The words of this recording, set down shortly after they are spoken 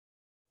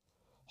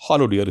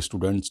Hello dear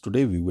students,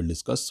 today we will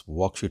discuss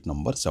worksheet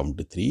number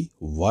 73.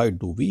 Why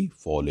do we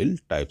fall ill?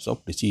 Types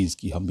of disease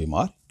की हम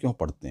बीमार क्यों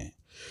पड़ते हैं?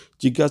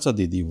 जिज्ञासा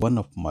दीदी, one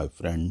of my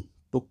friend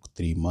took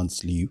 3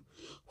 months leave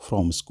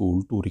from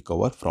school to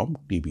recover from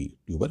TB,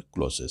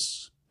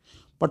 tuberculosis.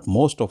 But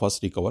most of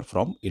us recover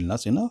from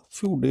illness in a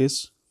few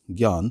days.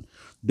 Gyan,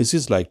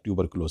 disease like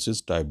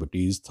tuberculosis,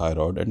 diabetes,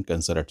 thyroid and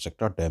cancer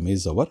etc.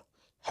 damage our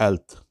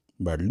health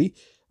badly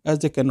as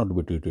they cannot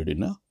be treated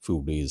in a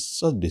few days.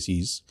 Such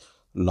disease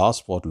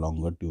last for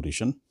longer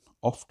duration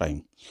of time.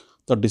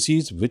 The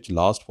disease which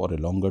last for a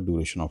longer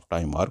duration of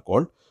time are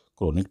called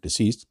chronic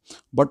disease.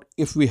 But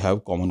if we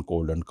have common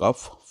cold and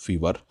cough,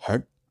 fever,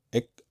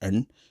 headache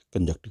and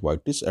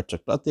conjunctivitis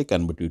etc., they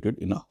can be treated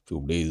in a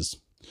few days.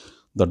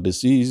 The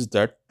disease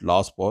that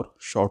lasts for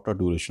shorter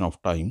duration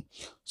of time,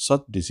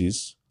 such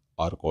disease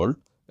are called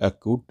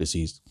acute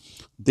disease.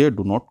 They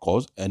do not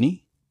cause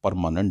any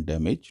permanent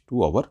damage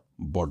to our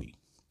body.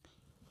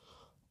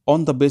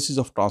 On the basis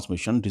of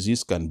transmission,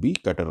 disease can be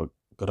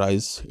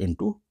categorized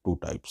into two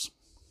types: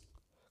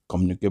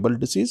 communicable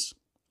disease,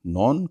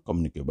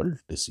 non-communicable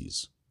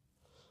disease.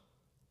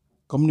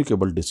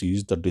 Communicable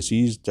disease, the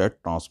disease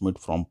that transmit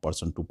from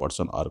person to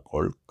person are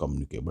called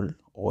communicable.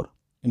 और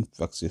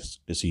infectious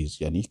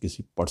disease यानी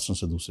किसी person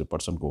से दूसरे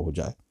person को हो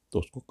जाए तो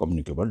उसको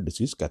communicable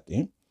disease कहते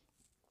हैं.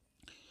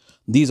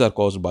 These are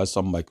caused by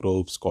some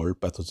microbes called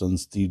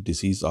pathogens. These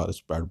diseases are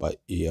spread by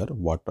air,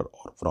 water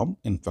or from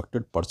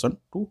infected person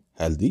to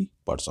healthy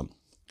person.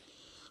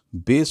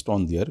 Based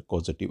on their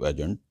causative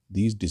agent,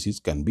 these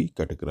diseases can be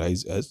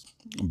categorized as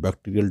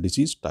bacterial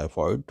disease,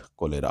 typhoid,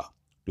 cholera,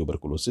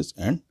 tuberculosis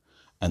and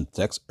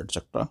anthrax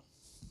etc.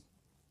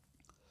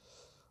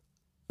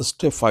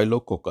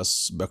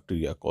 Staphylococcus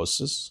bacteria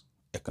causes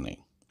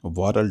acne.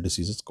 Viral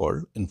diseases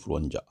called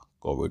influenza,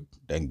 COVID,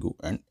 dengue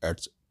and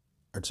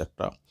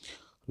etc.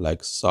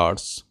 like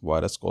SARS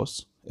virus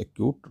cause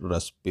acute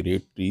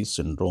respiratory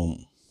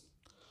syndrome.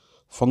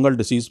 Fungal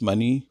disease,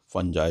 many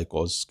fungi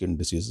cause skin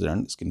disease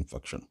and skin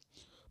infection.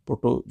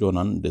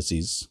 Protozoan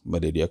disease,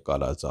 malaria,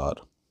 kala azar,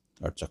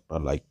 etc.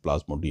 like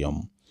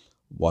Plasmodium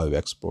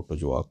vivax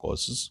protozoa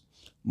causes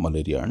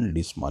malaria and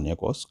Leishmania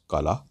cause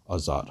kala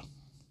azar.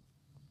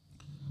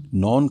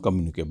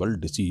 Non-communicable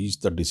disease,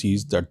 the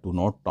disease that do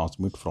not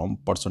transmit from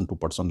person to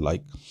person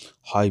like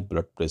high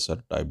blood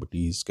pressure,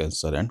 diabetes,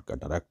 cancer and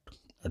cataract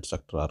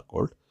etc. are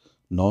called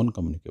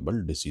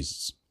non-communicable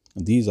diseases.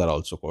 These are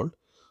also called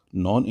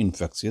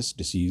non-infectious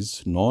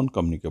disease.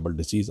 Non-communicable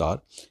disease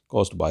are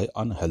caused by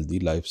unhealthy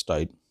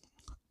lifestyle,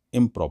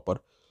 improper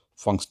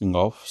functioning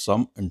of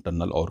some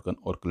internal organ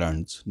or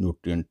glands,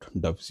 nutrient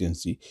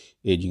deficiency,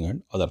 aging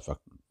and other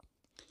factors.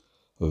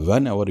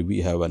 Whenever we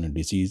have any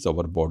disease,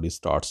 our body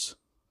starts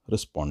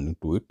responding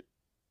to it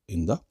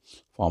in the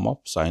form of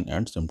sign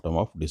and symptom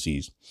of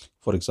disease.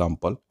 For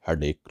example,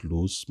 headache,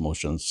 loose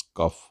motions,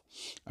 cough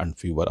and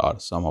fever are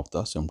some of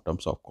the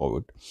symptoms of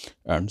COVID,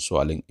 and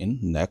swelling in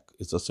neck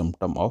is a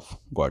symptom of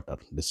goiter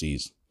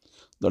disease.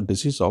 The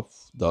disease of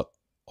the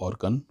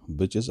organ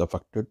which is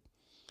affected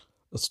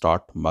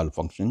start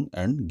malfunctioning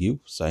and give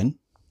sign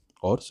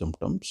or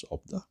symptoms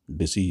of the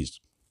disease.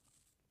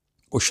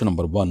 Question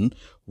number 1.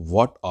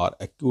 What are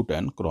acute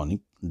and chronic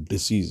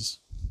disease?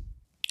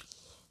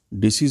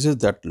 Diseases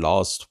that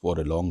last for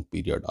a long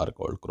period are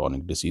called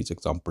chronic disease.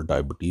 Example,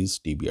 diabetes,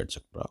 TB,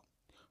 etc.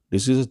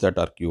 Diseases that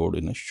are cured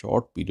in a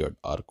short period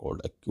are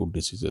called acute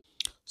diseases,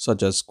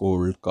 such as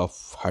cold,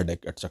 cough,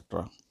 headache,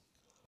 etc.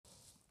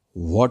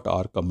 What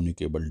are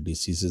communicable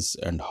diseases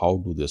and how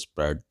do they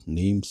spread?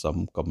 Name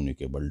some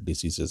communicable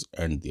diseases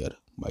and their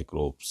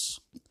microbes.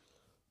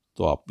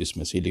 तो आप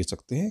इसमें से लिख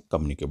सकते हैं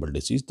communicable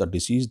disease. The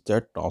disease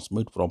that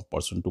transmit from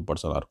person to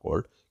person are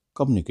called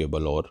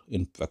communicable or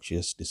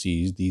infectious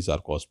disease. These are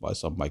caused by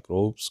some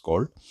microbes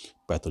called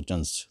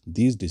pathogens.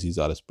 These diseases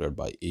are spread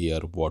by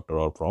air, water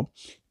or from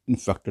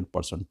infected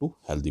person to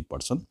healthy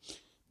person.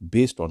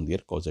 Based on their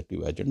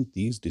causative agent,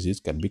 these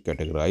diseases can be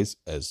categorized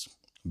as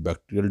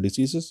bacterial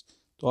diseases.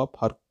 तो आप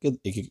हर के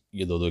एक एक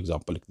ये दो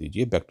example लिख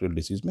दीजिए. Bacterial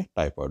disease में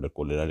टाइफाइड और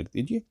कोलेरा लिख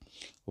दीजिए.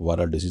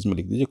 वायरल डिसीज में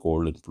लिख दीजिए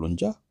कोल्ड,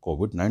 इन्फ्लुएंजा,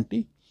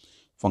 कोविड-19.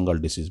 फंगल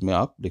डिसीज में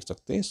आप लिख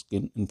सकते हैं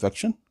स्किन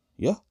इन्फेक्शन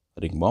या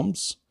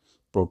रिंगवर्म्स.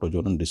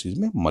 प्रोटोजोनल डिसीज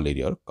में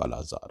मलेरिया और काला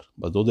अज़ार.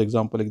 बस दो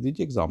एग्जाम्पल लिख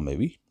दीजिए. एग्जाम में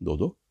भी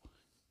दो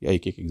या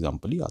एक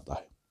एग्जाम्पल ही आता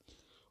है.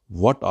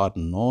 What are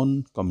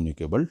non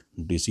communicable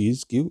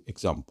disease? Give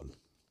example.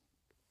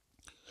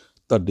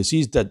 The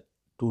disease that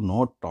do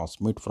not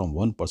transmit from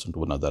one person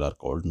to another are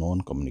called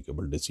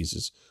non-communicable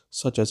diseases,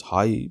 such as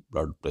high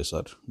blood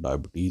pressure,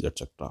 diabetes,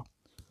 etc.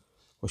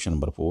 Question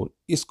number 4.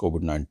 Is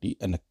COVID-19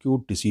 an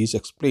acute disease?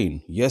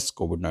 Explain. Yes,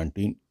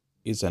 COVID-19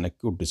 is an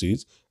acute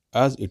disease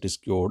as it is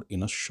cured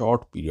in a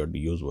short period,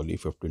 usually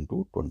 15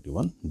 to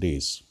 21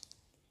 days.